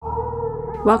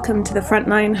Welcome to the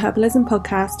Frontline Herbalism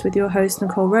podcast with your host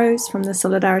Nicole Rose from the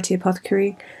Solidarity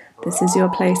Apothecary. This is your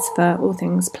place for all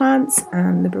things plants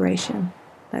and liberation.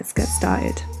 Let's get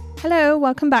started. Hello,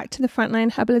 welcome back to the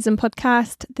Frontline Herbalism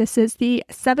podcast. This is the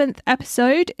 7th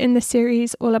episode in the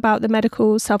series all about the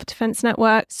Medical Self-Defense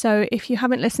Network. So if you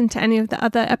haven't listened to any of the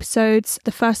other episodes,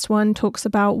 the first one talks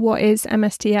about what is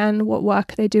MSDN, what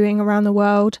work they're doing around the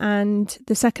world. And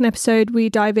the second episode, we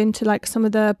dive into some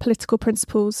of the political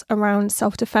principles around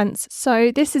self-defense.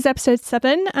 So this is episode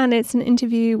 7 and it's an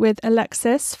interview with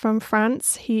Alexis from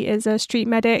France. He is a street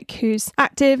medic who's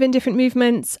active in different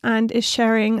movements and is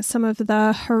sharing some of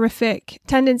the horrific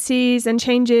tendencies and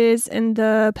changes in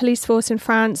the police force in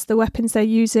France, the weapons they're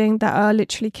using that are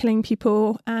literally killing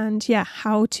people, and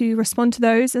how to respond to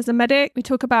those as a medic. We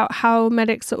talk about how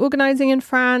medics are organizing in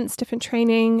France, different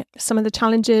training, some of the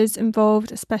challenges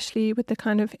involved, especially with the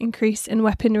kind of increase in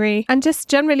weaponry, and just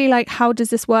generally how does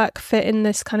this work fit in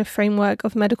this kind of framework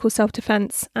of medical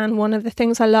self-defense. And one of the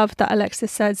things I love that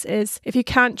Alexis says is, if you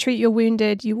can't treat your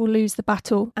wounded, you will lose the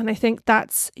battle. And I think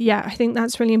that's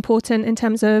really important in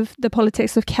terms of the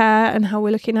politics of care and how we're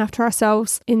looking after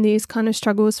ourselves in these kind of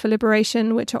struggles for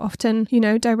liberation, which are often,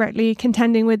 directly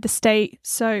contending with the state.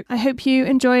 So I hope you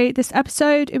enjoy this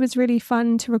episode. It was really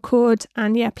fun to record.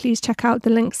 And please check out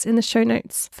the links in the show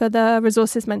notes for the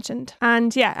resources mentioned.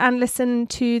 And listen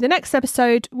to the next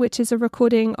episode, which is a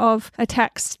recording of a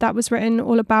text that was written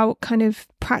all about kind of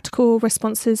practical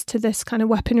responses to this kind of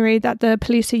weaponry that the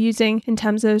police are using in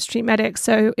terms of street medics.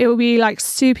 So it will be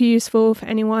super useful for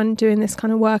anyone doing this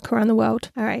kind of work around the world.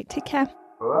 All right, take care.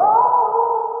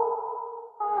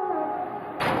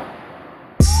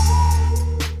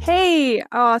 Hey,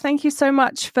 thank you so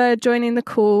much for joining the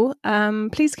call.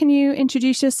 Please, can you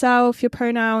introduce yourself, your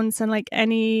pronouns, and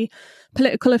any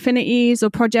political affinities or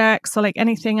projects or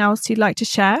anything else you'd like to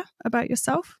share about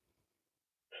yourself?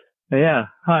 Yeah,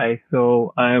 hi.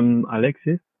 So I'm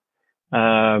Alexis,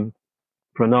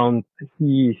 pronounced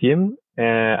he, him.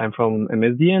 I'm from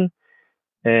MSDN,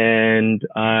 and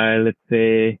I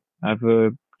have a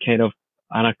kind of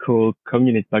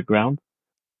anarcho-communist background.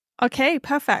 Okay,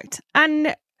 perfect.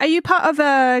 And are you part of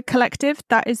a collective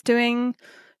that is doing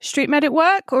street medic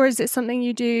work, or is it something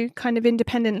you do kind of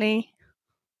independently?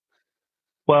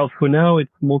 Well, for now, it's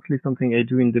mostly something I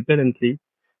do independently.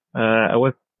 I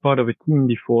was part of a team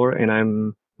before, and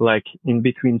I'm in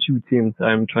between two teams.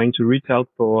 I'm trying to reach out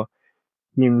for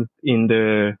teams in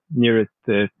the nearest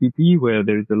city where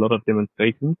there is a lot of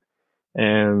demonstrations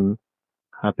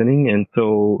happening. And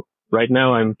so right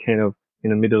now I'm kind of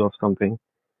in the middle of something,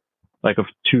 of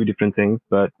two different things.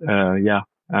 But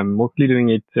I'm mostly doing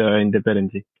it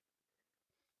independently.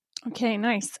 Okay,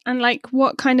 nice. And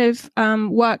what kind of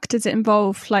work does it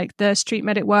involve? The street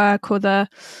medic work or the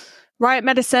riot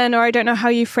medicine, or I don't know how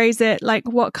you phrase it.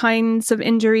 What kinds of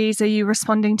injuries are you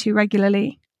responding to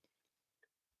regularly?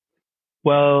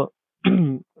 Well,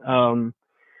 usually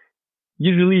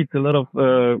it's a lot of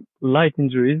light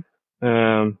injuries,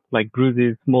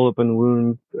 bruises, small open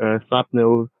wounds,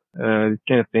 shrapnels, these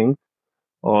kind of things,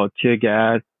 or tear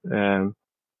gas.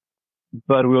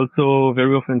 But we also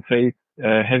very often face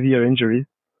heavier injuries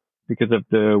because of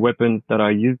the weapons that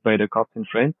are used by the cops in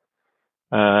France.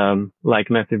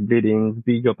 Massive bleeding,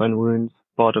 big open wounds,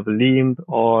 part of a limb,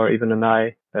 or even an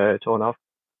eye torn off.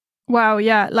 Wow,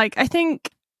 yeah. I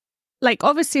think,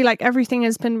 obviously, everything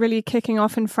has been really kicking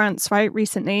off in France, right,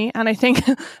 recently. And I think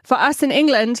for us in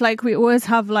England, we always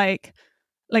have a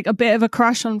bit of a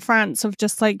crush on France of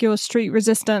just your street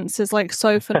resistance is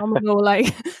so phenomenal.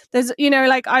 There's,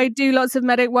 I do lots of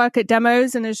medic work at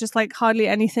demos and it's just hardly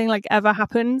anything ever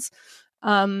happens.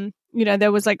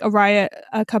 There was a riot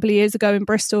a couple of years ago in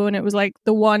Bristol, and it was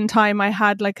the one time I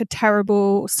had a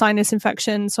terrible sinus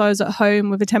infection. So I was at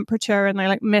home with a temperature and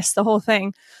I missed the whole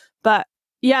thing. But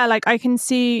I can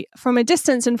see from a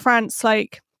distance in France,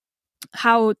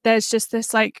 how there's just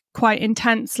this quite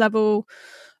intense level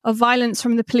of violence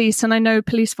from the police. And I know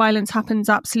police violence happens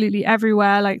absolutely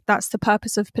everywhere. That's the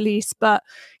purpose of police. But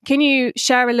can you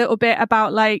share a little bit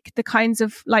about the kinds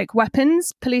of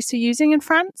weapons police are using in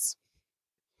France?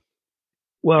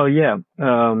 Well, yeah,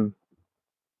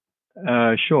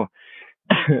 sure.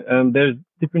 There's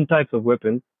different types of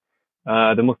weapons.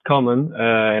 The most common,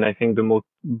 and I think the most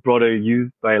broader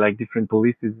used by different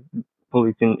police in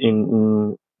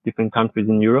different countries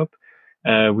in Europe,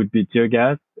 would be tear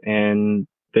gas and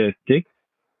the sticks.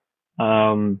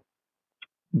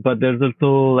 But there's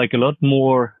also a lot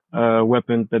more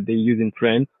weapons that they use in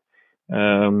France.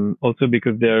 Also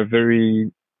because they're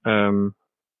very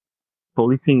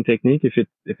policing technique, if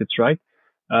it's right,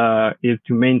 is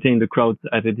to maintain the crowds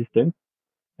at a distance.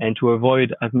 and to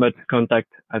avoid as much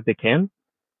contact as they can.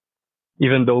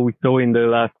 Even though we saw in the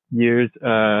last years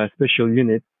special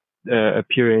units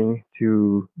appearing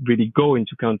to really go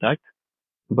into contact,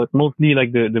 but mostly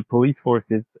like the police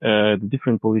forces, the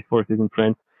different police forces in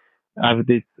France have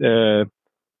this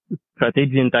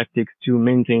strategy and tactics to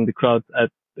maintain the crowds at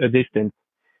a distance.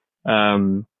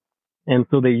 And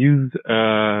so they use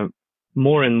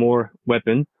more and more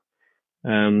weapons.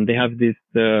 They have this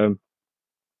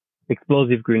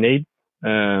explosive grenade.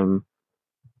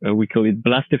 We call it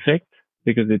blast effect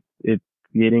because it's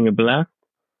creating a blast,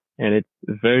 and it's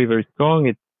very, very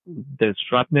strong. There's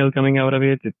shrapnel coming out of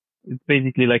it. It's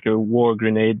basically like a war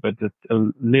grenade, but just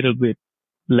a little bit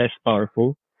less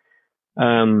powerful.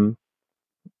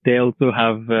 They also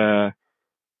have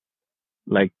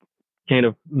like kind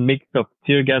of mix of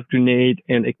tear gas grenade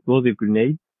and explosive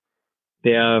grenade.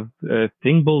 They have a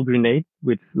sting ball grenade,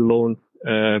 which launch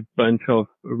a bunch of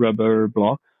rubber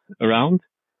blocks around.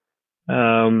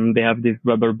 They have this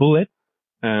rubber bullet.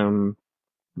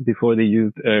 Before they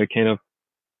use kind of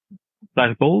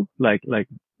flash balls, like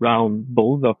round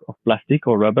balls of plastic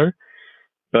or rubber,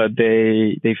 but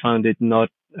they found it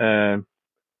not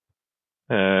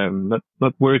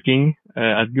working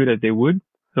as good as they would.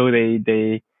 So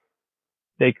they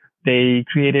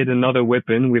created another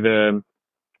weapon with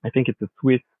I think it's a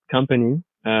Swiss company,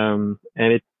 and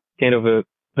it's kind of a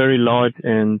very large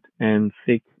and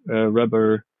thick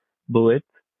rubber bullet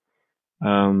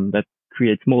that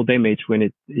creates more damage when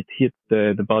it hits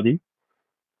the body.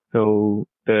 So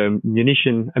the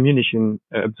ammunition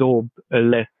absorbs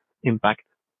less impact,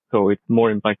 so it's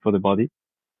more impact for the body.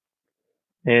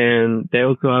 And they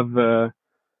also have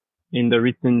in the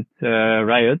recent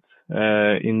riots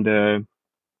in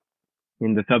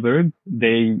the suburbs,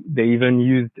 they even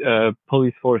used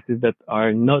police forces that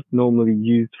are not normally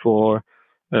used for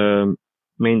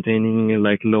maintaining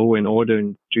like law and order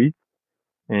in the streets,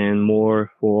 and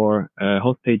more for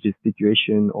hostages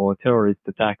situation or terrorist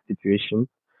attack situations.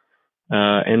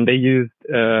 And they used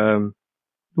two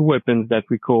weapons that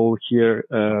we call here,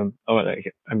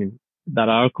 that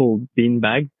are called bean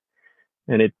bags,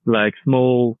 and it's like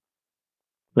small,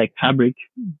 like fabric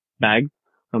bags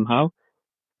somehow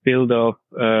filled of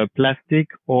plastic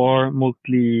or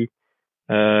mostly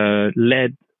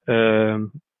lead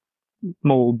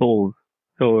small balls.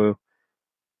 So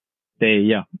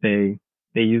they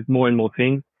use more and more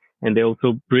things, and they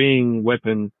also bring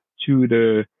weapons to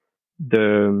the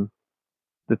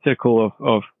circle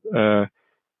of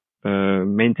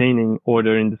maintaining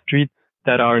order in the streets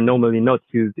that are normally not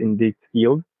used in this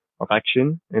field of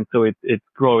action. And so it's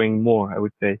growing more, I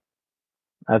would say,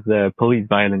 as the police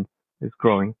violence is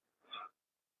growing.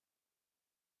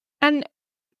 And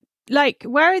like,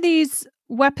 where are these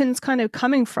weapons kind of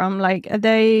coming from? Like, are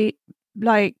they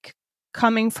like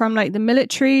coming from like the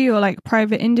military or like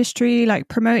private industry, like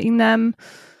promoting them?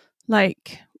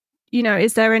 Like, you know,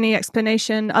 is there any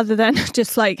explanation other than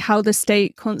just like how the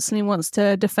state constantly wants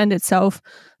to defend itself?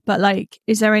 But like,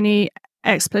 is there any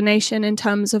explanation in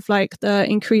terms of like the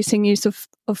increasing use of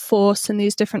force and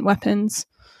these different weapons?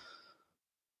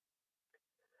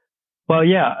 Well,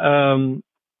 yeah.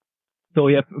 So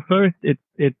yeah, first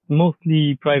it's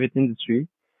mostly private industry.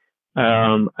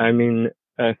 I mean,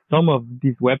 some of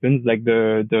these weapons, like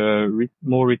the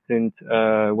more recent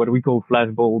what we call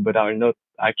flashball, but are not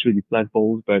actually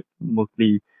flashballs, but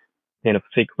mostly kind of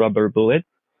thick rubber bullets.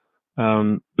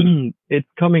 It's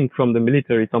coming from the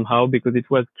military somehow because it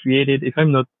was created, if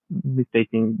I'm not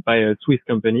mistaken, by a Swiss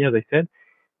company, as I said,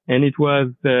 and it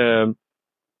was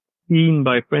seen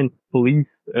by French police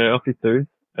officers,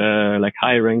 like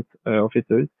high-ranked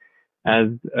officers, as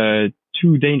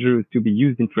too dangerous to be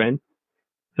used in France.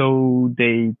 So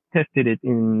they tested it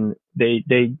they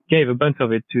gave a bunch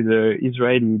of it to the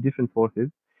Israeli Defense Forces,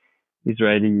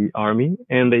 Israeli army,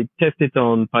 and they tested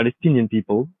on Palestinian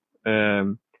people.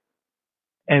 And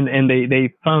they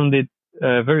found it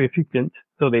very efficient.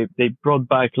 So they brought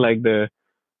back like the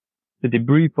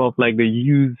debrief of like the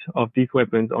use of these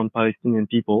weapons on Palestinian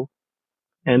people.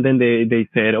 And then they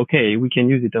said, okay, we can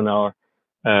use it on our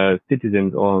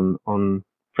citizens, on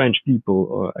French people,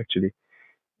 or actually.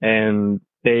 And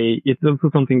it's also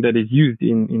something that is used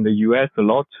in the US a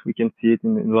lot. We can see it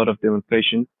in a lot of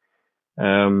demonstrations.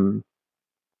 And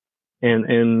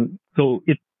so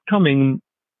it's coming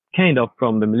kind of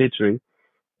from the military,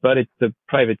 but it's the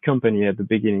private company at the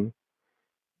beginning.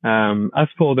 As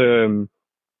for the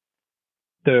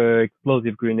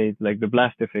explosive grenades, like the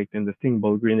blast effect and the sting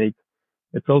ball grenades,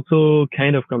 it's also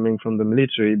kind of coming from the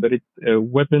military, but it's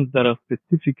weapons that are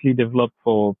specifically developed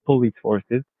for police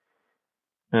forces.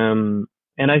 And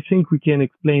I think we can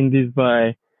explain this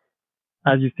by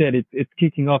as you said, it's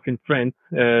kicking off in France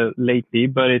lately,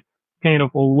 but it's kind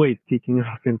of always kicking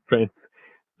off in France.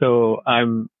 So I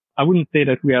wouldn't say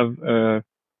that we have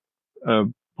a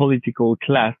political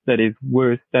class that is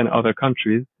worse than other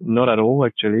countries. Not at all,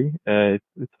 actually.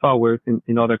 It's far worse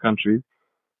in other countries.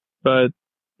 But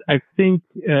I think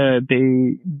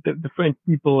the French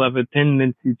people have a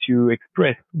tendency to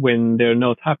express when they're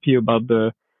not happy about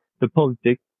the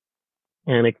politics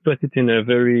and express it in a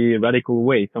very radical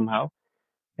way somehow.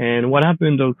 And what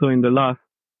happened also in the last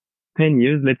 10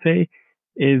 years, let's say,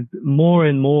 is more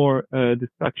and more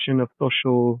destruction of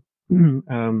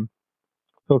um,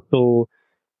 social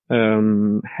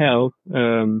health,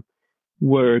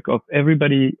 work of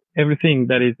everybody, everything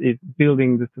that is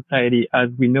building the society as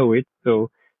we know it. So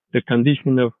the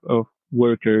condition of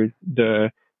workers,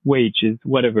 the wages,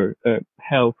 whatever,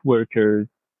 health workers,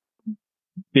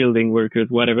 building workers,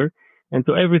 whatever. And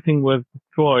so everything was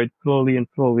destroyed slowly and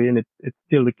slowly, and it's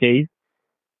still the case.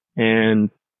 And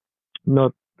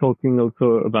not talking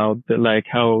also about like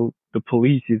how the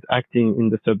police is acting in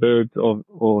the suburbs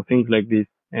or things like this.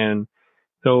 And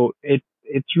so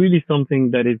it's really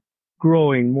something that is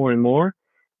growing more and more.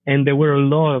 And there were a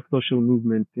lot of social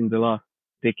movements in the last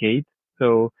decade.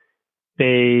 So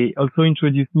they also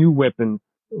introduced new weapons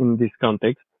in this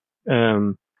context.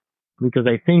 Um, because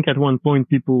I think at one point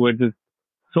people were just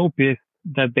so pissed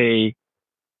that they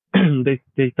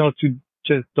start to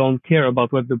just don't care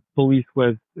about what the police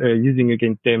was using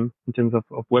against them in terms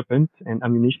of weapons and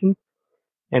ammunition.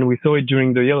 And we saw it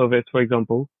during the Yellow Vest, for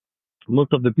example.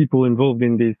 Most of the people involved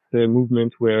in this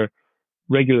movement were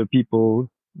regular people.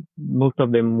 Most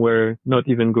of them were not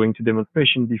even going to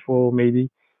demonstration before, maybe.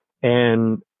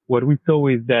 And what we saw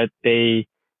is that they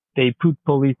put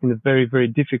police in a very, very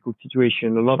difficult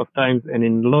situation a lot of times and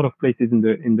in a lot of places in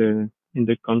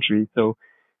the country. So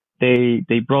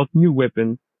they brought new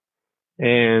weapons.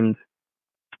 And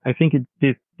I think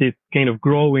it's this kind of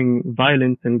growing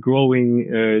violence and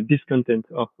growing discontent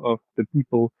of the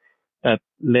people that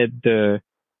led the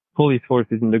police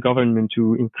forces and the government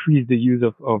to increase the use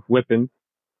of weapons,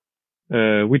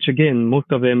 which again,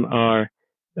 most of them are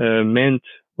meant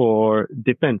for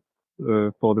defense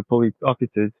for the police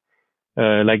officers,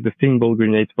 like the sting ball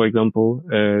grenades, for example,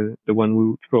 the one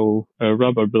who throw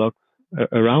rubber blocks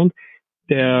around.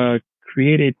 They are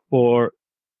created for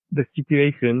the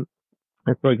situation.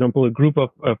 As for example, a group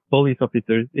of police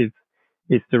officers is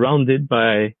surrounded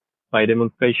by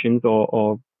demonstrations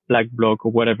or black bloc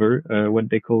or whatever, what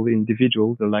they call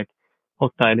individuals or like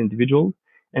hostile individuals,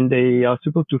 and they are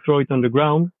supposed to throw it on the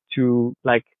ground to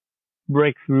like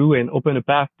break through and open a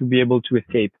path to be able to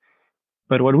escape.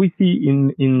 But what we see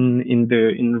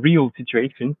in real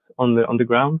situations on the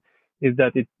ground is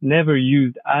that it's never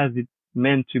used as it's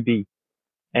meant to be.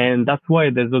 And that's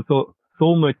why there's also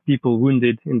so much people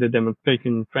wounded in the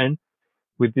demonstration in France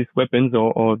with these weapons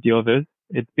or the others.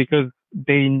 It's because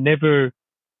they never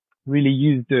really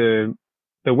used the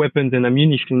weapons and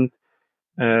ammunition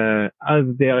as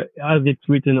it's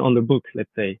written on the book, let's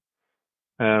say.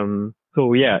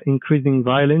 So yeah, increasing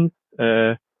violence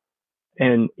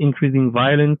and increasing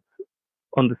violence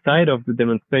on the side of the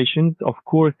demonstrations, of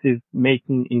course, is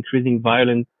making increasing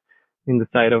violence in the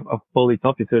side of police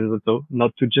officers also,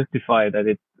 not to justify that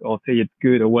it's or say it's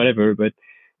good or whatever, but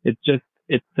it's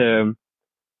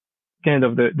kind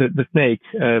of the snake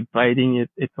biting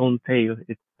its own tail.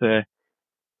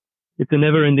 It's a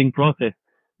never ending process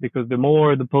because the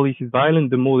more the police is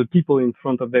violent, the more the people in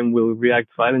front of them will react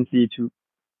violently to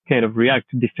kind of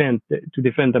react to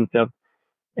defend themselves.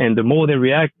 And the more they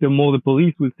react, the more the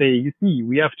police will say, you see,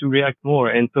 we have to react more.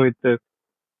 And so it's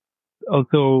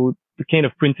also the kind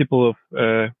of principle of,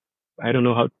 I don't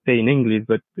know how to say in English,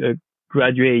 but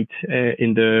graduate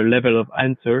in the level of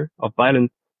answer of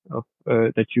violence of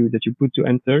that you put to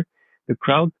answer the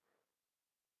crowd.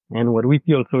 And what we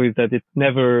see also is that it's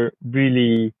never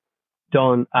really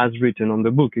done as written on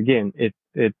the book. Again,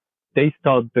 they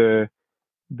start the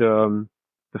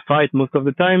the fight most of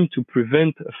the time to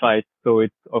prevent a fight. So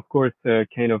it's of course a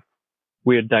kind of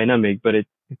weird dynamic, but it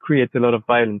creates a lot of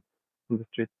violence in the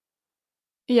streets.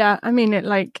 Yeah, I mean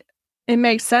it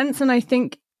makes sense, and I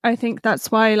think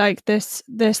that's why like this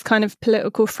kind of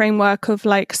political framework of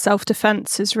like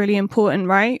self-defense is really important,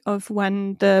 right? Of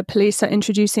when the police are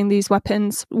introducing these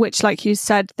weapons, which like you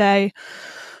said, they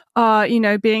are,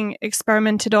 being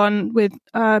experimented on with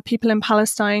people in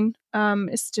Palestine.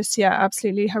 It's just, yeah,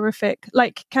 absolutely horrific.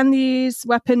 Like, can these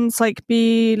weapons like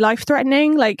be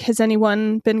life-threatening? Like, has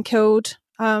anyone been killed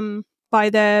by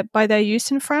their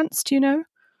use in France? Do you know?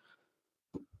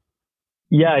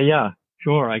 Yeah,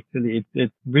 sure. Actually,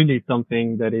 it's really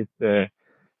something that is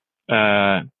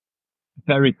uh,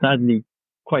 very sadly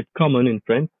quite common in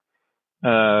France.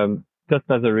 Just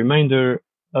as a reminder,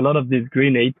 a lot of these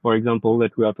grenades, for example,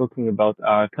 that we are talking about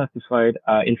are classified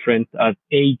in France as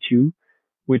A2,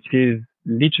 which is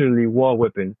literally war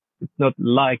weapons. It's not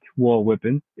like war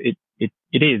weapons. It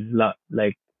is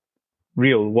like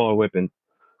real war weapons.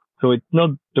 So it's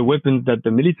not the weapons that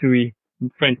the military,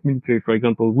 French military, for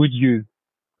example, would use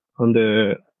on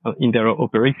in their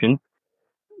operations,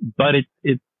 but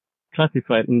it's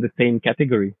classified in the same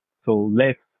category. So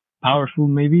less powerful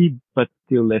maybe, but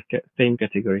still same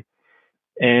category.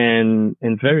 And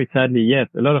very sadly, yes,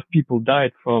 a lot of people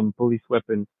died from police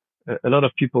weapons. A lot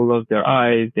of people lost their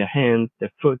eyes, their hands,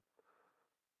 their foot,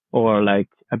 or like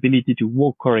ability to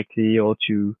walk correctly, or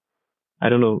to, I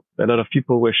don't know, a lot of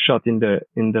people were shot in the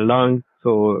lungs.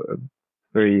 So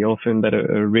very often that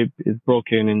a rib is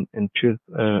broken and pierced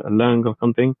a lung or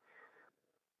something.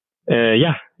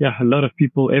 Yeah, a lot of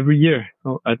people every year,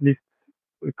 or at least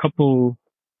a couple,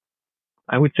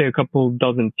 I would say a couple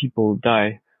dozen people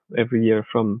die every year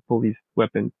from police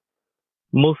weapons.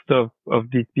 Most of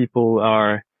these people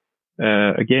are,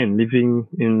 again, living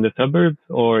in the suburbs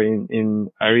or in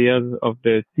areas of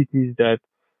the cities that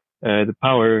the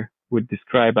power would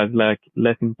describe as like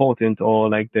less important, or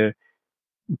like the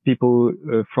people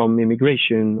from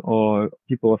immigration or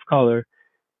people of color,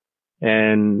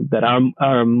 and that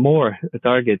are more a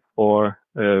target for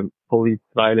police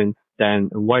violence than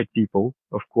white people.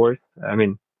 Of course, I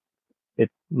mean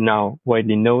it's now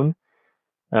widely known.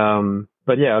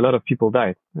 But yeah, a lot of people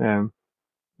died. A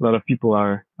lot of people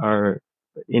are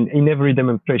in every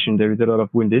demonstration. There is a lot of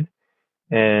wounded,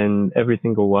 and every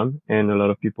single one, and a lot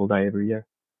of people die every year.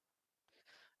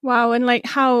 Wow, and like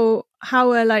how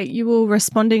are like you all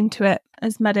responding to it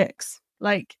as medics?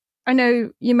 Like I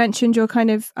know you mentioned you're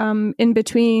kind of in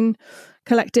between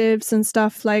collectives and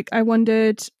stuff. Like I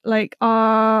wondered, like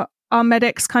are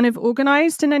medics kind of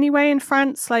organized in any way in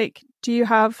France? Like do you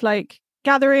have like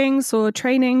gatherings or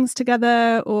trainings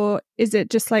together, or is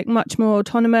it just like much more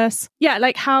autonomous? Yeah,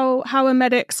 like how are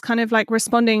medics kind of like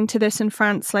responding to this in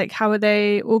France? Like how are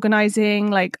they organizing?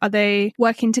 Like are they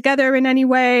working together in any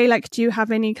way? Like do you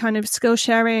have any kind of skill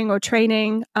sharing or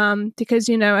training? Because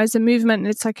you know, as a movement,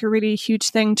 it's like a really huge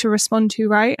thing to respond to,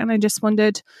 right? And I just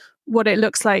wondered what it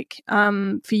looks like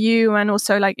for you, and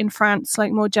also like in France,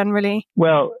 like more generally.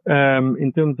 Well,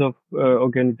 in terms of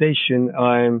organization,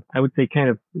 I would say kind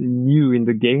of new in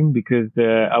the game, because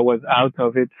I was out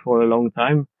of it for a long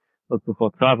time, also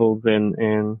for travels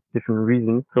and different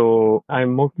reasons. So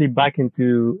I'm mostly back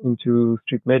into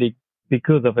street medic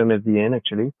because of MSDN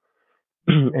actually.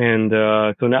 And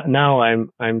so now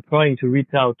I'm trying to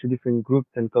reach out to different groups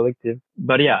and collectives.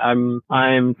 But yeah,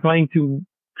 I'm trying to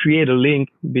create a link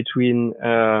between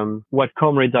what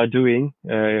comrades are doing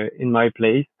in my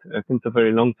place since a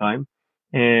very long time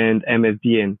and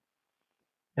MSDN,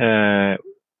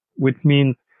 which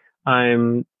means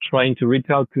I'm trying to reach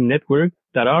out to networks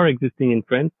that are existing in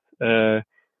France,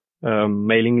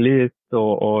 mailing lists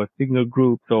or signal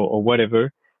groups or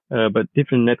whatever, but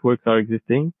different networks are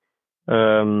existing.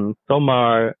 Some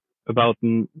are about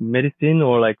medicine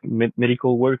or like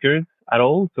medical workers at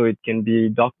all. So it can be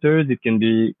doctors, it can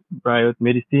be Riot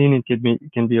medicine,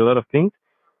 it can be a lot of things.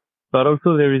 But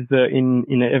also there is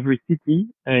in every city,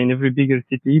 in every bigger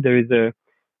city, there is a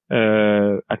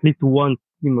at least one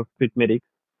team of street medics.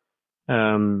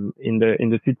 In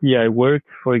the city I work,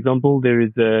 for example, there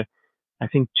is I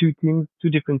think two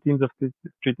different teams of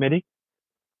street medics.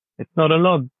 It's not a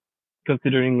lot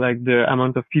considering like the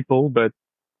amount of people, but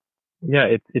yeah,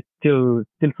 it's still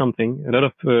something. A lot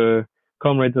of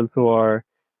comrades also are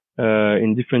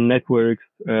in different networks.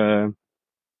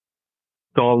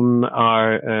 Some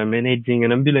are managing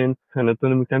an ambulance, an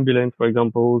autonomous ambulance, for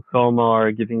example. Some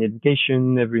are giving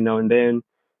education every now and then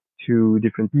to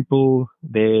different people.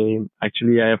 They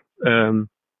actually, I have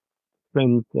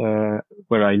friends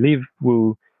where I live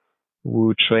who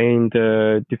trained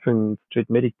different street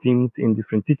medic teams in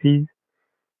different cities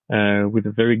with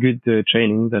a very good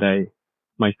training that I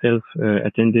myself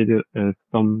attended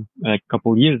some a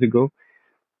couple years ago.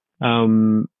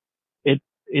 Um,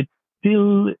 it's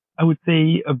still, I would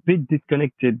say, a bit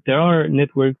disconnected. There are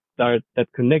networks that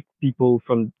connect people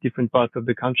from different parts of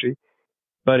the country,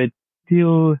 but it's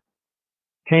still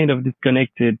kind of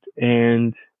disconnected.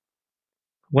 And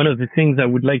one of the things I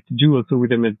would like to do also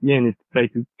with MSDN is try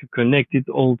to connect it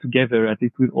all together, at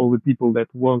least with all the people that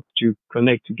want to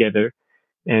connect together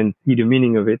and see the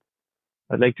meaning of it.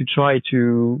 I'd like to try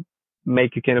to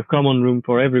make a kind of common room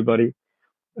for everybody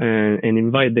and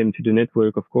invite them to the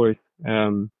network, of course.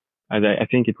 As I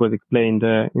think it was explained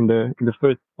in the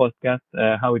first podcast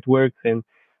how it works and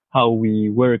how we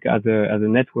work as a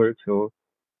network. So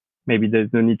maybe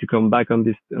there's no need to come back on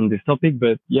this topic,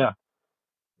 but yeah,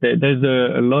 there's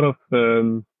a lot of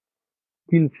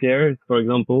skill shares, for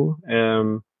example,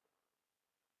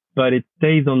 but it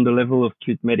stays on the level of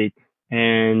street medic.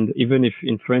 And even if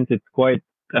in France it's quite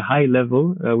a high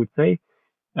level, I would say,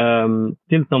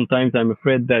 still sometimes I'm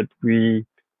afraid that we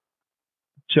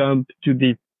jump to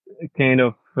this kind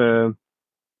of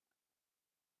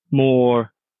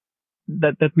more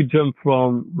that we jump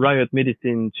from riot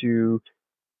medicine to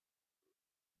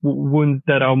wounds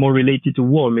that are more related to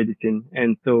war medicine.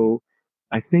 And so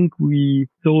I think we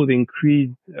saw the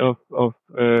increase of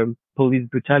police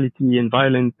brutality and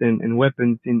violence and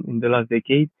weapons in the last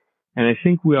decade. And I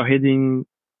think we are heading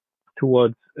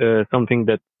towards something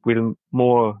that will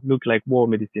more look like war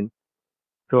medicine.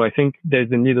 So I think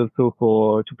there's a need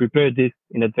also to prepare this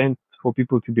in advance for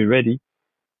people to be ready.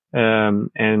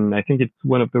 And I think it's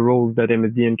one of the roles that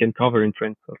MSDN can cover in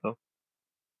France also.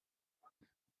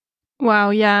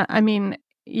 Wow, yeah. I mean,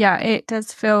 yeah, it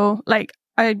does feel like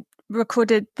I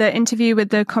recorded the interview with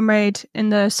the comrade in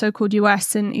the so-called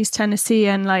US in East Tennessee,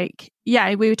 and like,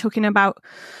 yeah, we were talking about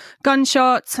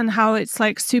gunshots and how it's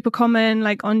like super common,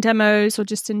 like on demos or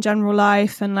just in general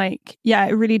life. And like, yeah,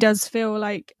 it really does feel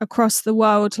like across the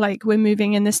world, like we're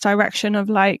moving in this direction of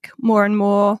like more and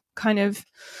more kind of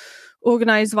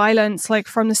organized violence, like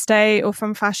from the state or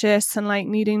from fascists, and like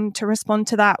needing to respond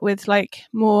to that with like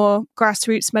more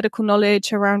grassroots medical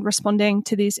knowledge around responding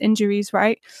to these injuries,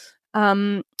 right?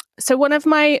 So one of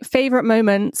my favorite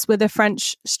moments with a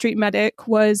French street medic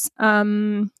was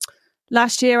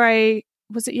last year. It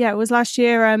was last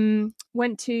year.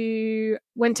 Went to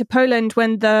Poland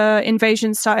when the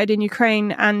invasion started in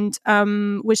Ukraine, and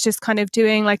was just kind of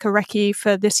doing like a recce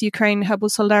for this Ukraine Herbal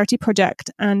Solidarity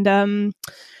project, and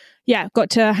got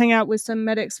to hang out with some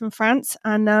medics from France.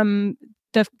 And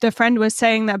the friend was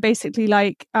saying that basically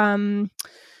like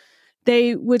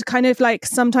they would kind of like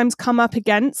sometimes come up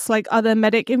against like other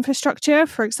medic infrastructure,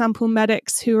 for example,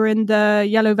 medics who were in the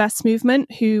Yellow Vest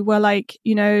movement, who were like,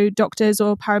 you know, doctors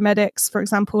or paramedics, for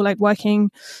example, like working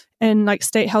in like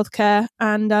state healthcare.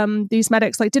 And these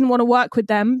medics like didn't want to work with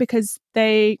them because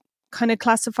they kind of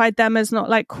classified them as not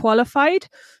like qualified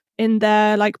in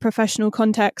their like professional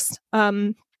context.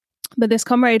 But this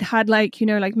comrade had like, you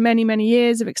know, like many, many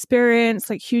years of experience,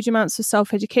 like huge amounts of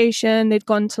self-education. They'd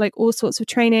gone to like all sorts of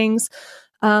trainings.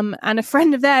 And a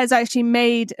friend of theirs actually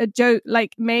made a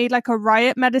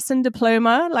Riot medicine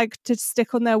diploma, like to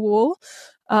stick on their wall.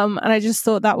 And I just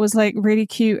thought that was like really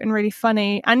cute and really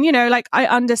funny. And, you know, like I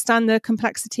understand the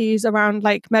complexities around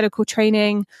like medical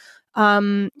training,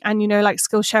 and, you know, like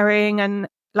skill sharing and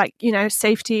like, you know,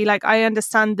 safety. Like I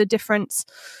understand the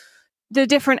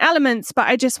different elements, but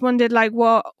I just wondered like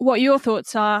what your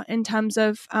thoughts are in terms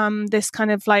of this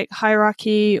kind of like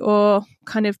hierarchy or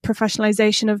kind of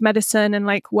professionalization of medicine, and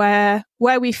like where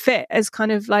we fit as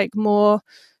kind of like more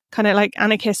kind of like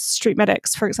anarchist street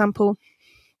medics, for example.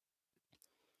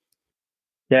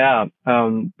 Yeah,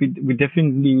 we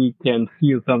definitely can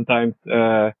feel sometimes,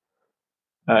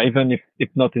 even if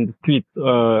not in the streets,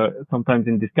 sometimes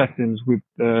in discussions with,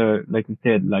 like you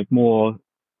said, like more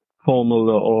formal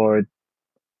or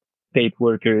state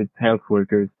workers, health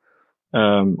workers,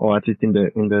 or at least in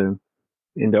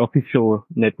the official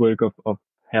network of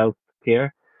health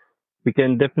care, we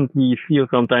can definitely feel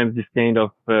sometimes this kind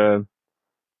of,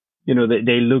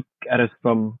 they look at us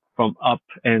from up,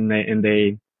 and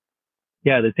they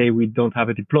say we don't have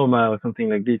a diploma or something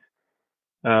like this.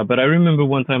 But I remember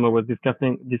one time I was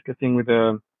discussing with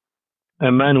a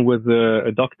man who was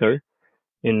a doctor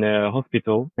in a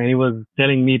hospital, and he was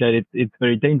telling me that it's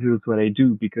very dangerous what I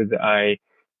do because I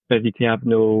basically have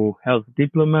no health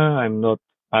diploma. I'm not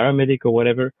paramedic or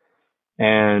whatever.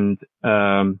 And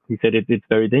he said it's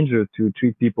very dangerous to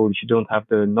treat people if you don't have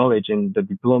the knowledge and the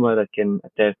diploma that can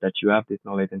attest that you have this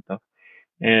knowledge and stuff.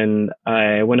 And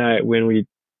when we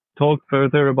talked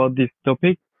further about this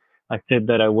topic, I said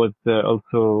that I was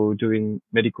also doing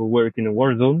medical work in a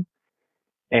war zone,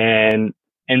 and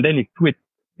then it switched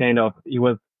kind of.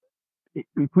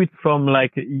 It switched from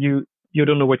like you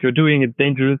don't know what you're doing, it's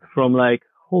dangerous, from like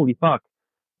holy fuck,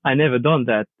 I never done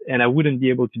that and I wouldn't be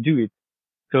able to do it.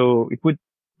 So it would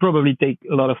probably take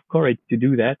a lot of courage to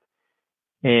do that.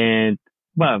 And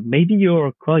well, maybe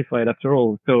you're qualified after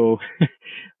all. So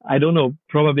I don't know.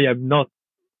 Probably I'm not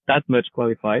that much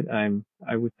qualified.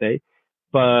 I would say,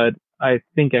 but I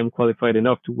think I'm qualified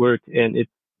enough to work. And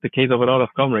it's the case of a lot of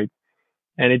comrades.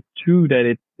 And it's true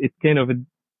that it's kind of a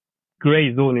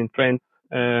gray zone in France.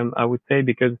 I would say,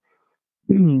 because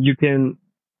you can,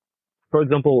 for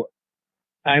example,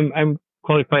 I'm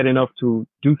qualified enough to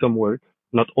do some work,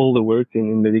 not all the work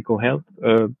in medical health,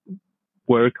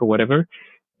 work or whatever,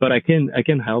 but I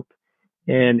can help.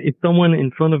 And if someone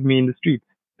in front of me in the street,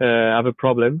 have a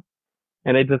problem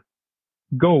and I just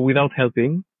go without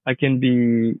helping, I can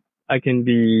be,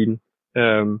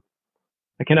 um,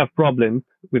 I can have problems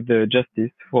with the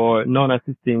justice for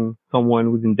non-assisting someone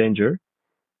who's in danger,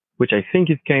 which I think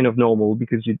is kind of normal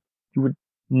because you would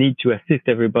need to assist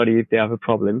everybody if they have a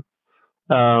problem.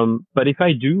 But if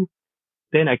I do,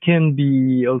 then I can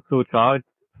be also charged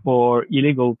for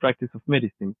illegal practice of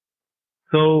medicine.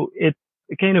 So it's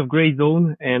a kind of gray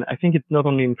zone, and I think it's not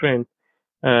only in France.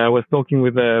 I was talking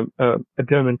with a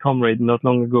German comrade not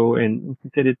long ago, and he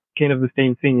said it's kind of the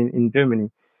same thing in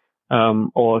Germany,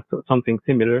 or something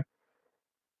similar.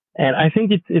 And I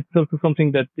think it's also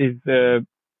something that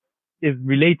is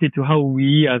related to how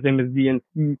we as MSDN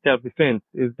see self-defense.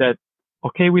 Is that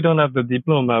okay? We don't have the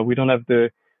diploma, we don't have the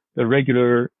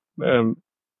regular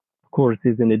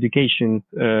courses and educations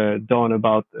done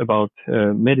about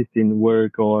medicine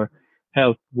work or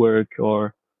health work,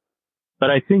 or but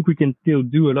I think we can still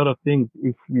do a lot of things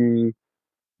if we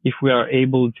are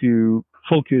able to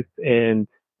focus. And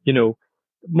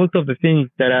most of the things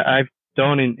that I've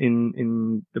done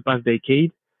in the past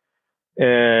decade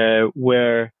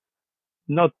were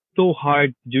not so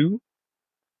hard to do,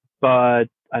 but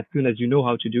as soon as you know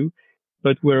how to do,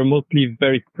 but were mostly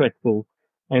very stressful.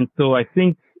 And so I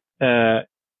think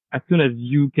as soon as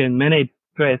you can manage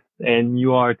stress and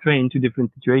you are trained to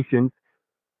different situations,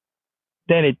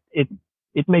 then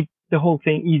it makes the whole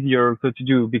thing easier also to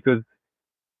do, because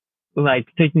like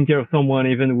taking care of someone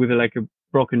even with like a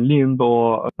broken limb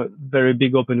or a very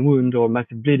big open wound or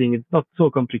massive bleeding, it's not so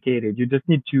complicated. You just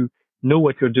need to know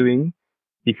what you're doing,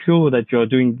 be sure that you're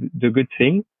doing the good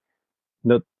thing,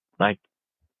 not like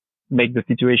make the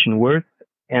situation worse.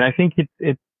 And I think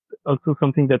it's also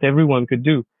something that everyone could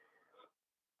do.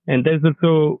 And there's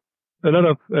also a lot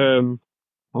of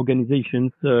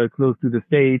organizations close to the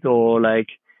state or like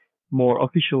more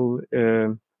official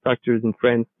structures in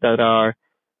France that are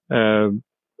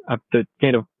have the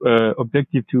kind of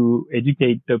objective to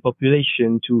educate the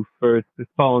population to first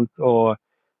response, or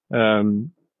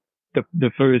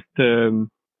the first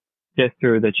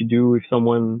gesture that you do if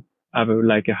someone have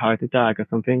like a heart attack or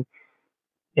something.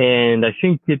 And I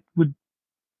think it would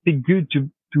be good to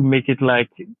make it like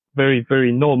very,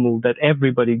 very normal that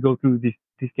everybody go through this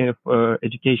kind of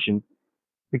education,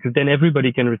 because then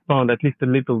everybody can respond at least a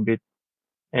little bit,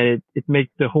 and it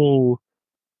makes the whole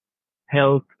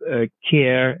health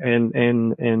care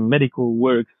and medical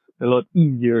works a lot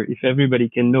easier if everybody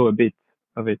can know a bit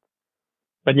of it.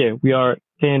 But yeah, we are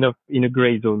kind of in a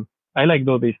gray zone. I like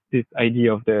though this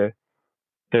idea of the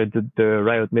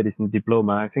Riot medicine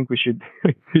diploma. I think we should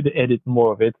we should edit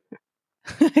more of it.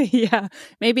 Yeah,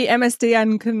 maybe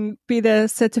MSDN can be the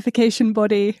certification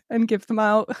body and give them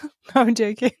out. No, I'm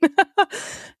joking.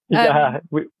 Yeah,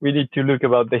 we need to look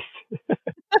about this.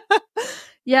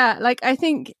 Yeah, like I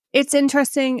think it's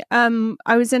interesting.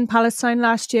 I was in Palestine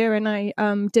last year and I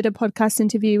did a podcast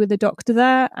interview with a doctor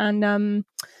there, and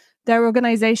their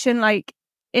organization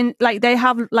they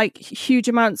have like huge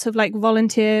amounts of like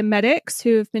volunteer medics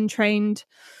who have been trained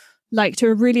like to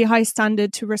a really high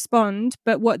standard to respond.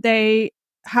 But what they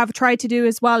have tried to do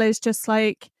as well is just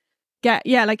like get,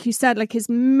 like you said, like as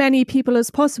many people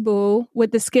as possible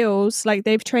with the skills. Like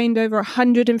they've trained over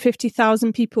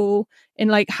 150,000 people in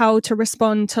like how to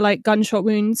respond to like gunshot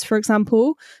wounds, for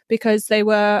example, because they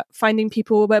were finding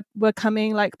people were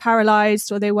coming like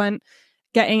paralyzed, or they weren't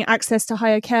getting access to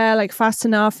higher care like fast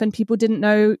enough, and people didn't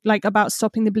know like about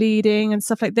stopping the bleeding and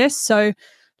stuff like this. So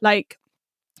like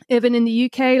even in the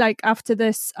UK, like after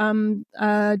this July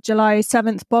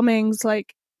 7th bombings,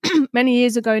 like many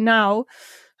years ago now,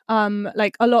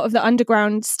 like a lot of the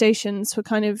underground stations were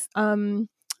kind of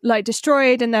like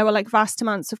destroyed, and there were like vast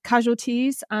amounts of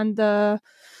casualties, and the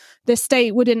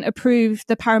state wouldn't approve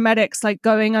the paramedics like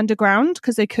going underground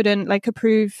because they couldn't like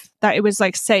approve that it was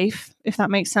like safe, if that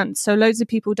makes sense. So loads of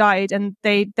people died, and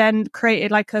they then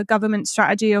created like a government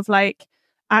strategy of like,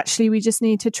 actually we just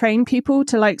need to train people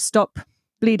to like stop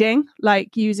bleeding,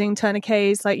 like using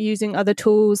tourniquets, like using other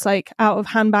tools like out of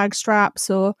handbag straps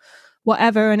or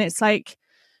whatever. And it's like,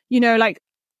 like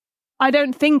I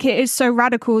don't think it is so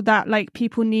radical that like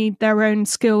people need their own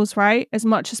skills, right, as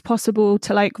much as possible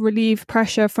to like relieve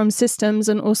pressure from systems,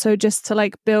 and also just to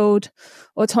like build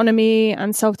autonomy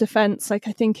and self-defense. Like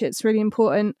I think it's really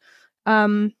important.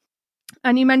 And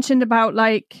you mentioned about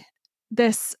like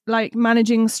this like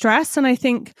managing stress, and I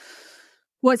think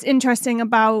what's interesting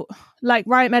about like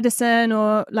Riot Medicine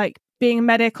or like being a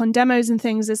medic on demos and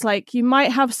things is like you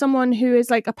might have someone who is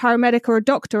like a paramedic or a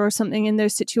doctor or something in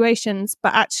those situations,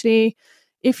 but actually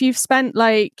if you've spent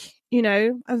like, you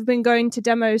know, I've been going to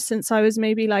demos since I was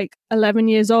maybe like 11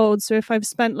 years old, so if I've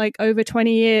spent like over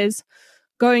 20 years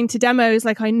going to demos,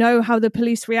 like I know how the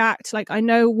police react, like I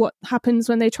know what happens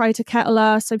when they try to kettle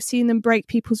us, I've seen them break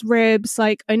people's ribs,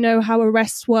 like I know how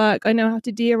arrests work, I know how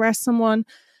to de-arrest someone.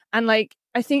 And like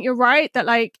I think you're right that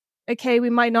like, okay, we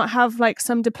might not have like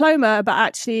some diploma, but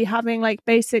actually having like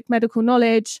basic medical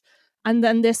knowledge and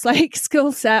then this like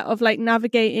skill set of like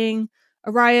navigating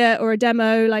a riot or a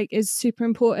demo like is super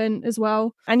important as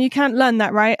well. And you can't learn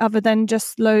that, right, other than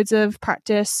just loads of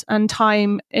practice and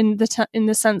time in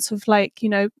the sense of like, you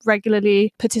know,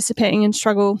 regularly participating in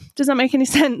struggle. Does that make any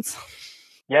sense?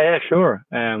 Yeah, sure.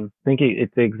 I think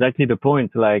it's exactly the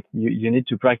point. Like you need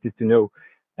to practice to know.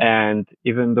 And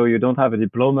even though you don't have a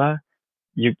diploma,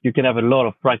 you can have a lot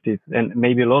of practice and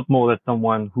maybe a lot more than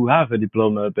someone who have a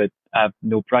diploma but have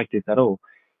no practice at all.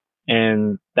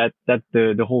 And that's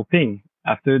the whole thing.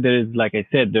 After there's, like I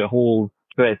said, the whole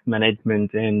stress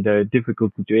management and the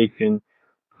difficult situation,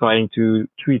 trying to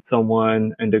treat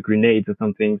someone under grenades or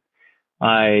something.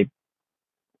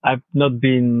 I've not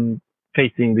been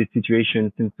facing this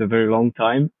situation since a very long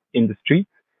time in the street.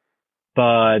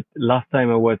 But last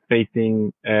time I was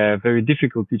facing a very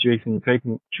difficult situation,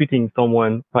 treating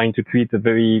someone, trying to treat a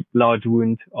very large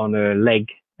wound on a leg.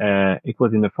 It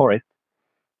was in the forest,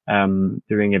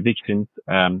 during evictions.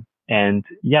 And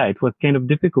yeah, it was kind of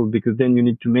difficult because then you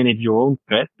need to manage your own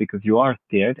stress because you are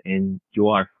scared and you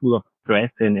are full of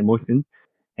stress and emotions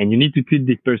and you need to treat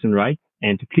this person right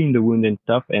and to clean the wound and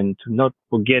stuff and to not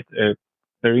forget a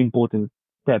very important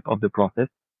step of the process.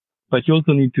 But you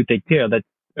also need to take care that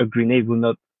a grenade will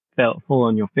not fall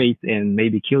on your face and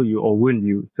maybe kill you or wound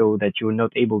you so that you're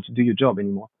not able to do your job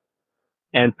anymore.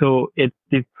 And so it's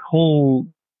this whole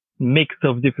mix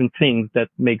of different things that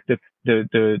makes this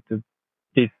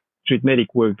street medic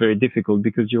work very difficult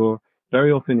because you're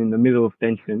very often in the middle of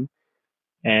tension.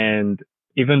 And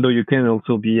even though you can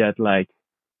also be at like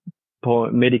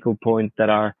medical points that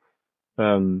are,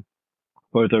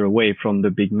 further away from the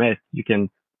big mess, you can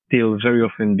still very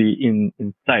often be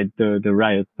inside the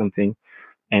riot something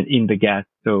and in the gas.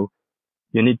 So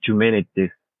you need to manage this.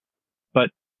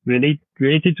 But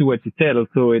related to what you said,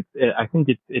 also, I think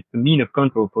it's a mean of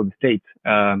control for the state.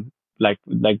 Like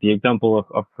the example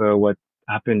of what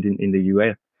happened in the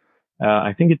US.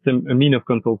 I think it's a mean of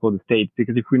control for the state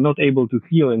because if we're not able to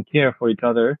feel and care for each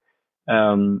other,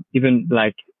 even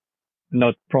like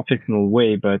not professional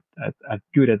way, but as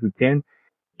good as we can,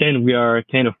 then we are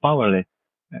kind of powerless.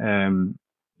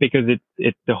 Because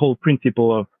it's the whole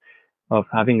principle of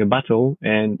having a battle.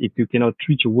 And if you cannot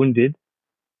treat your wounded,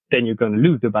 then you're going to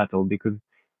lose the battle because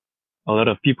a lot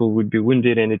of people would be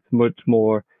wounded and it's much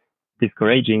more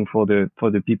discouraging for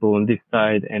the people on this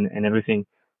side and everything.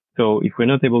 So if we're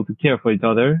not able to care for each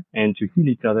other and to heal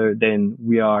each other, then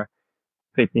we are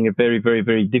facing a very, very,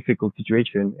 very difficult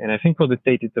situation. And I think for the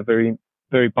state, it's a very,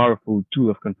 very powerful tool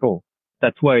of control.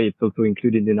 That's why it's also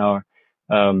included in our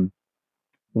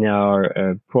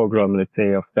program, let's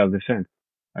say, of self-defense,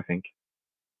 I think.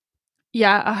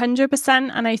 Yeah,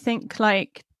 100%. And I think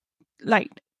like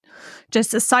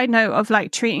just a side note of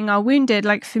like treating our wounded,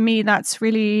 like for me, that's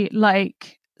really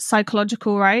like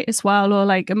psychological, right, as well, or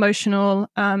like emotional,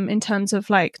 in terms of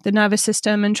like the nervous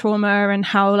system and trauma and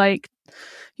how like,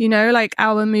 you know, like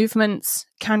our movements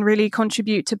can really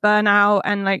contribute to burnout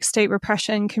and like state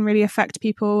repression can really affect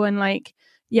people. And like,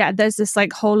 yeah, there's this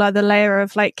like whole other layer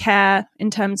of like care in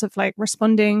terms of like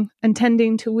responding and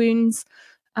tending to wounds.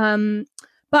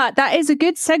 But that is a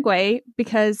good segue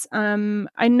because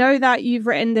I know that you've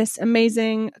written this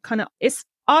amazing kind of, it's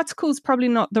article's probably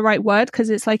not the right word because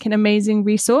it's like an amazing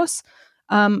resource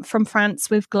from France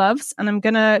with gloves. And I'm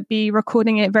going to be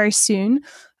recording it very soon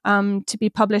to be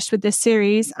published with this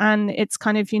series. And it's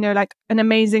kind of, you know, like an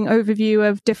amazing overview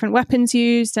of different weapons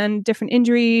used and different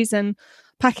injuries and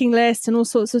packing lists and all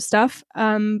sorts of stuff.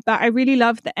 But I really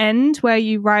love the end where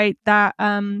you write that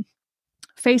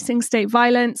facing state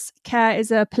violence, care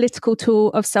is a political tool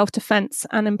of self-defense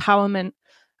and empowerment.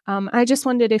 I just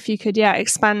wondered if you could,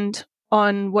 expand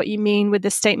on what you mean with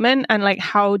this statement and like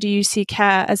how do you see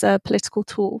care as a political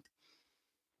tool?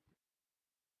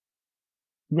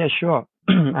 Yeah, sure.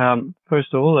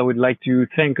 First of all, I would like to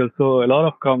thank also a lot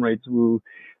of comrades who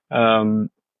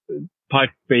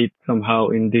participate somehow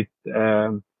in this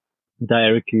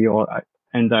directly or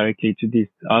indirectly to this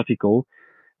article.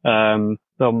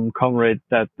 Some comrades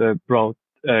that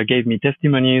gave me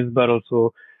testimonies, but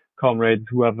also comrades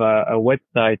who have a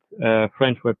website, a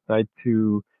French website,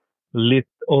 to list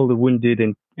all the wounded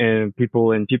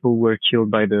people were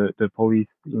killed by the police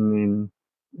in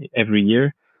every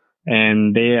year.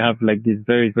 And they have like this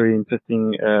very, very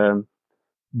interesting,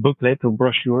 booklets or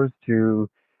brochures to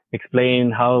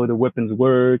explain how the weapons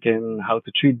work and how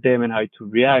to treat them and how to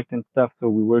react and stuff. So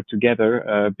we work together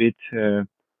a bit,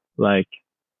 like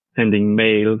sending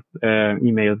emails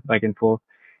back and forth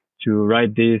to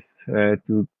write this,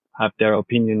 to have their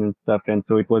opinion and stuff. And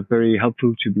so it was very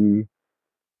helpful to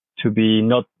be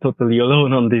not totally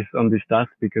alone on this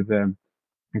task, because,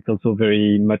 it's also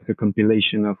very much a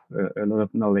compilation of a lot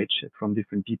of knowledge from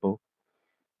different people.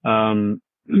 Um,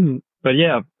 but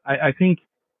yeah, I think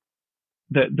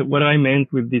that what I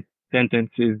meant with this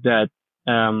sentence is that,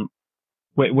 um,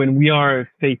 when we are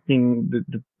facing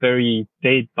the very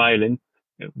state violence,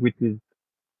 which is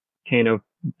kind of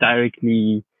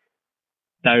directly,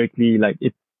 like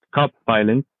it's cop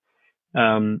violence,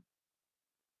 um,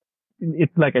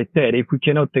 it's like I said, if we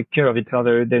cannot take care of each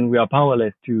other, then we are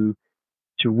powerless to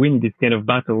win this kind of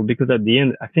battle, because at the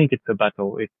end, I think it's a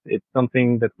battle. It's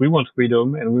something that we want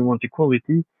freedom and we want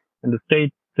equality, and the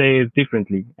state says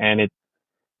differently. And it's,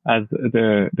 as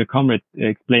the comrade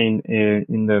explained,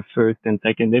 in the first and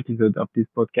second episode of this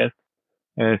podcast,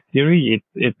 theory,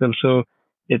 it's also,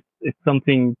 it's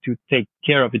something to take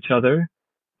care of each other.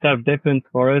 Self-defense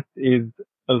for us is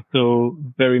also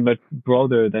very much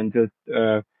broader than just,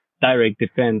 direct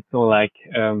defense, or like,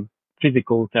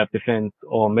 physical self-defense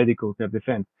or medical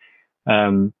self-defense.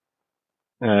 Um,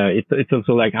 it's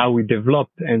also like how we develop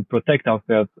and protect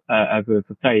ourselves, as a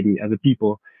society, as a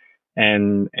people.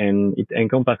 And it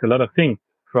encompasses a lot of things,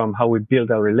 from how we build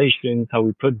our relations, how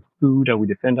we produce food, how we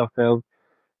defend ourselves,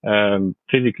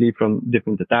 physically from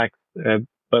different attacks,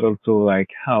 but also like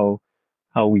how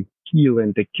we heal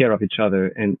and take care of each other.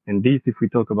 And this, if we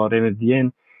talk about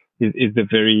MSDN, is the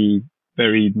very,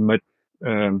 very much,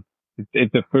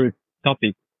 it's the first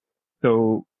topic.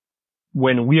 So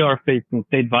when we are facing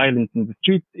state violence in the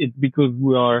streets, it's because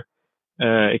we are,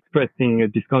 expressing a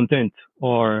discontent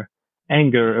or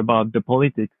anger about the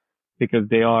politics, because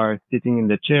they are sitting in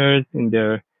the chairs in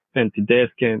their fancy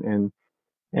desk, and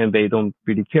they don't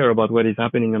really care about what is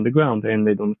happening on the ground, and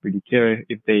they don't really care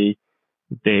if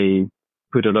they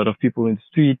put a lot of people in the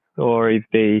streets, or if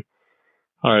they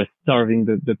are starving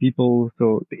the people.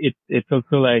 So it's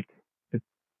also like a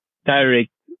direct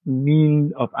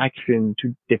mean of action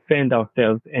to defend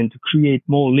ourselves and to create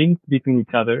more links between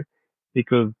each other.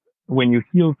 Because when you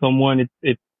heal someone,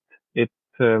 it's,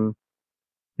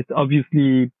 it's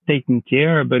obviously taking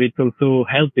care, but it's also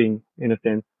helping in a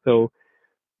sense. So,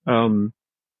 um,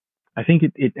 I think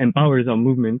it empowers our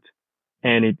movement,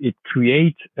 and it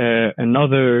creates,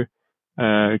 another,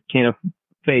 kind of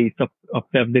phase of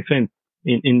self-defense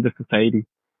in the society.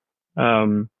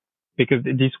 Um, because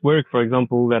this work, for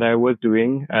example, that I was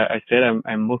doing, I said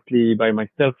I'm mostly by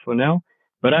myself for now,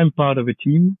 but I'm part of a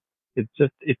team.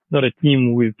 It's not a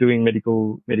team who is doing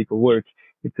medical work.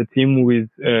 It's a team who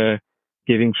is,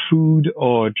 giving food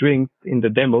or drinks in the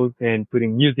demos and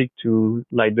putting music to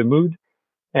light the mood.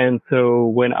 And so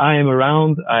when I am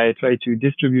around, I try to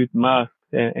distribute masks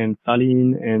and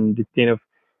saline and this kind of,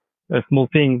 small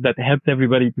things that helps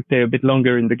everybody to stay a bit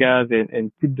longer in the gas,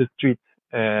 and keep the streets,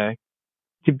 uh,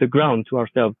 keep the ground to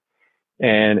ourselves,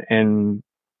 and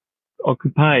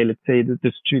occupy, let's say,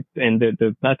 the street and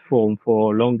the platform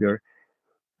for longer.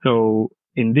 So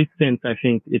in this sense, I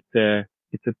think it's a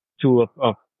tool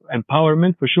of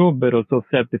empowerment for sure, but also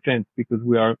self-defense, because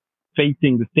we are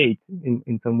facing the state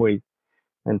in some ways.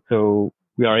 And so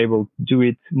we are able to do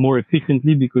it more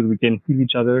efficiently, because we can heal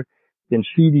each other, can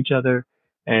feed each other,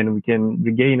 and we can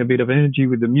regain a bit of energy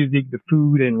with the music, the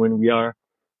food. And when we are,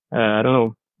 I don't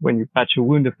know, when you patch a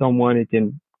wound of someone, it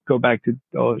can go back to,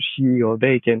 or she or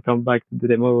they can come back to the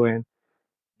demo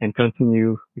and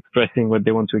continue expressing what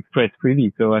they want to express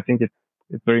freely. So I think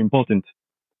it's very important.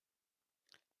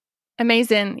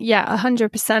 Amazing. Yeah,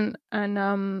 100%.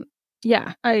 And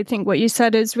yeah, I think what you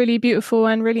said is really beautiful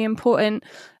and really important.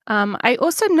 I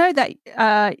also know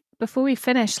that before we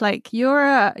finish, like you're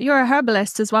a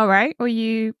herbalist as well, right? Or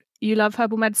you love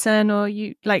herbal medicine, or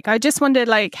you like, I just wondered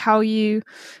like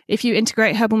if you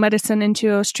integrate herbal medicine into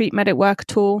your street medic work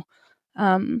at all.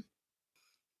 Um,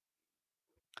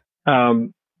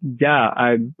 yeah,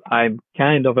 I'm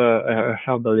kind of a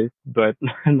herbalist, but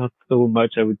not so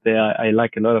much. I would say I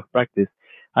like a lot of practice.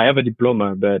 I have a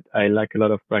diploma, but I like a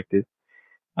lot of practice.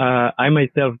 I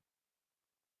myself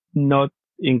not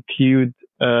include,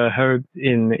 herbs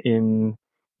in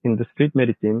the street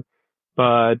medicine,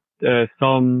 but,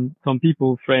 some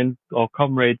people, friends or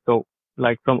comrades, or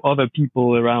like some other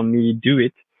people around me do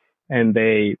it, and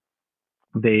they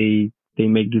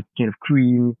make this kind of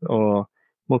creams or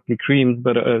mostly creams,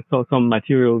 but some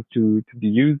materials to be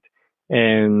used.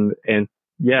 And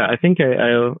yeah, I think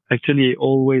I actually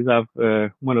always have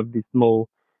one of these small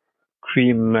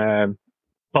cream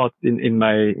pots in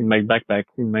my backpack,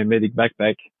 in my medic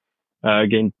backpack,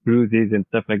 against bruises and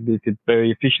stuff like this. It's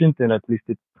very efficient, and at least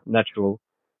it's natural.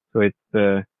 So it's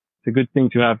a good thing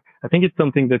to have. I think it's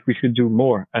something that we should do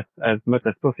more as much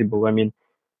as possible. I mean,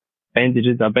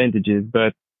 bandages are bandages,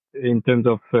 but in terms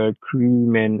of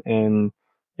cream and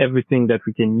everything that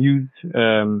we can use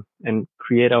and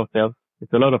create ourselves,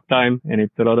 it's a lot of time and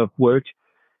it's a lot of work.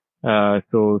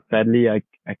 So sadly, I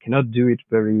cannot do it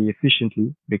very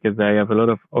efficiently because I have a lot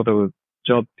of other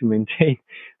jobs to maintain.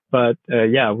 But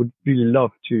yeah, I would really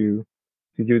love to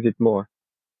use it more.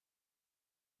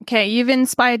 Okay, you've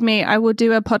inspired me. I will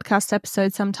do a podcast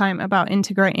episode sometime about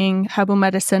integrating herbal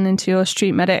medicine into your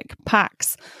street medic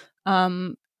packs.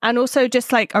 And also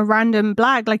just like a random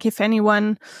blag, like if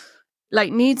anyone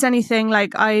like needs anything,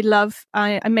 like I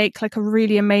make like a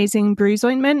really amazing bruise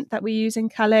ointment that we use in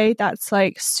Calais that's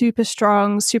like super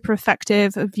strong, super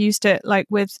effective. I've used it like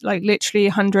with like literally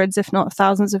hundreds, if not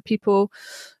thousands of people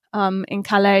in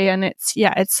Calais, and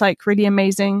it's like really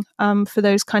amazing for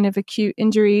those kind of acute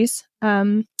injuries.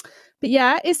 But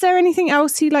yeah, is there anything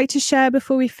else you'd like to share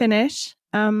before we finish?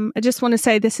 I just want to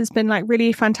say this has been like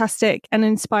really fantastic and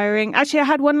inspiring. Actually, I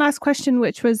had one last question,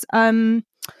 which was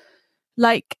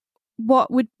like,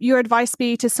 what would your advice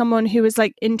be to someone who is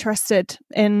like interested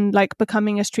in like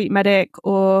becoming a street medic,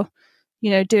 or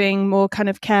doing more kind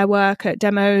of care work at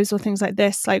demos or things like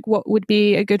this? Like, what would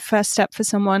be a good first step for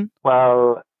someone?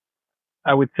 Well,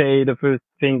 I would say the first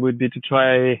thing would be to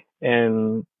try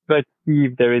and first see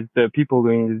if there is people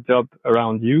doing this job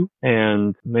around you,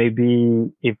 and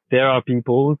maybe if there are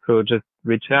people, so just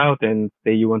reach out and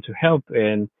say you want to help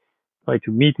and try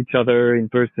to meet each other in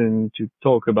person to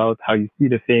talk about how you see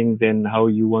the things and how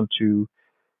you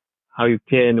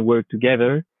can work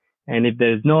together. And if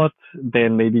there's not,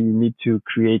 then maybe you need to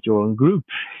create your own group,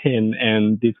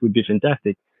 and this would be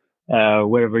fantastic,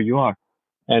 wherever you are.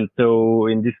 And so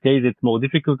in this case, it's more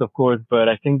difficult, of course, but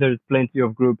I think there's plenty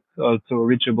of groups also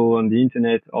reachable on the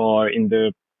internet or in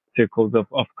the circles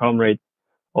of comrades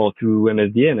or through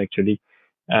MSDN actually,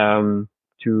 to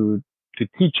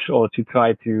teach or to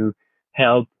try to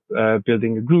help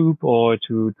building a group or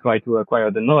to try to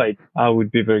acquire the knowledge. I would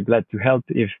be very glad to help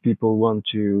if people want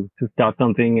to start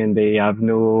something and they have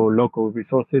no local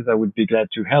resources. I would be glad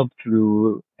to help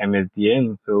through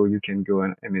MSDN. So you can go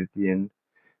on MSDN,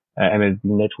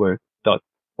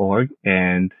 msdnetwork.org,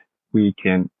 and we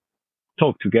can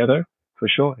talk together for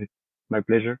sure. It's my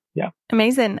pleasure. Yeah.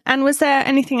 Amazing. And was there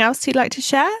anything else you'd like to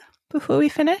share before we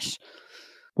finish?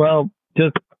 Well,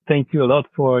 just thank you a lot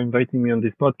for inviting me on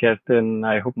this podcast, and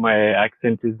I hope my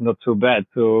accent is not so bad.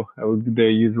 So I will do the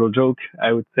usual joke.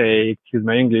 I would say, excuse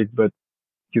my English, but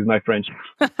excuse my French.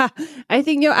 I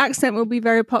think your accent will be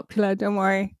very popular. Don't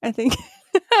worry. I think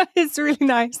it's really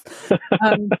nice.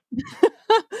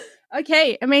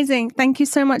 Okay, amazing. Thank you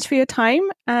so much for your time,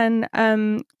 and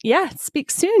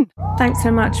speak soon. Thanks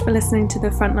so much for listening to the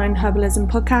Frontline Herbalism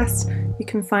podcast. You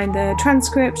can find the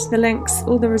transcript, the links,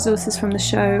 all the resources from the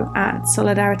show at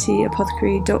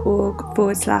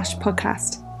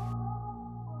solidarityapothecary.org/podcast.